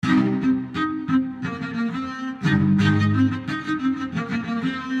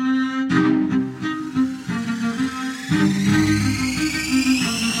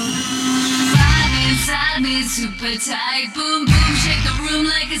tight. Boom, boom, shake the room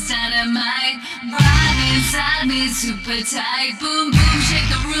like it's dynamite. Ride inside me, super tight. Boom, boom, shake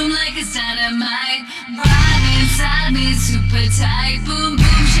the room like it's dynamite. Ride inside me, super tight. Boom,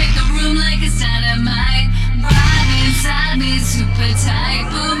 boom, shake the room like it's dynamite. Ride inside me, super tight.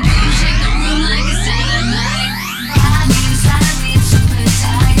 Boom, boom, shake the room like it's dynamite. Ride inside me, super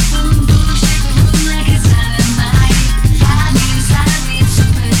tight. Boom, boom, shake the room like it's dynamite. Ride inside me,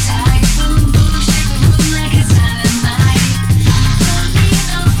 super tight. Boom, boom, shake the room like it's dynamite. Don't need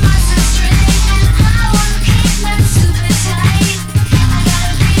no fuss or string, and I wanna keep that super tight. I got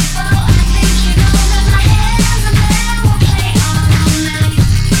a beat for, I think you know that my hands and man will play all night.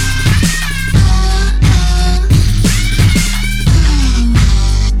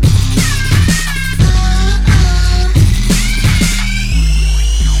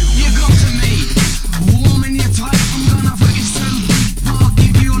 You got to me, warm in your type. I'm gonna put you so deep. I'll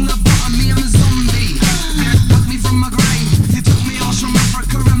give you all the bottom, me I'm a zombie. You dug me from my grave. You took me off from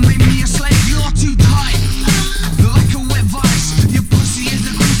Africa and made me a slave. You're too tight, like a wet vice. Your pussy is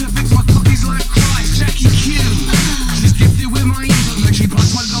the crucifix, my cockie's like Christ. Jackie Q, she's gifted with my instrument. She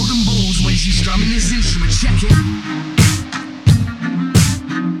busts my golden balls when she's strumming this instrument. Check it.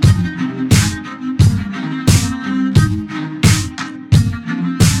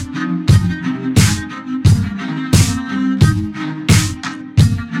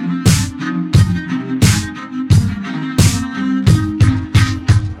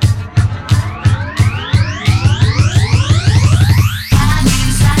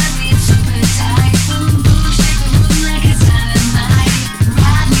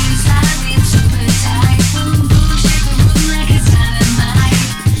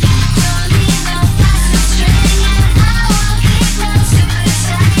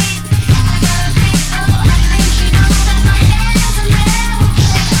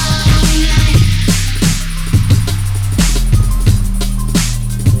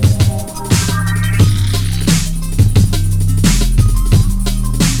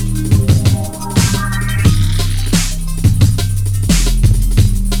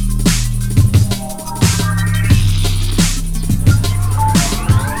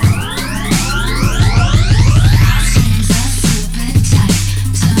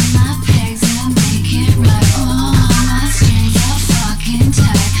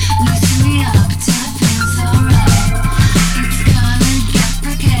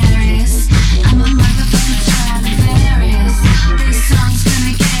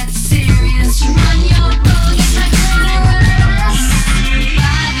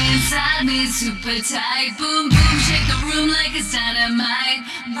 Super tight, boom boom, shake the room like it's dynamite.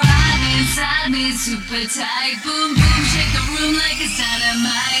 Ride inside me, super tight, boom boom, shake the room like it's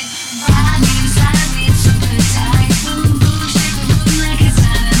dynamite. Ride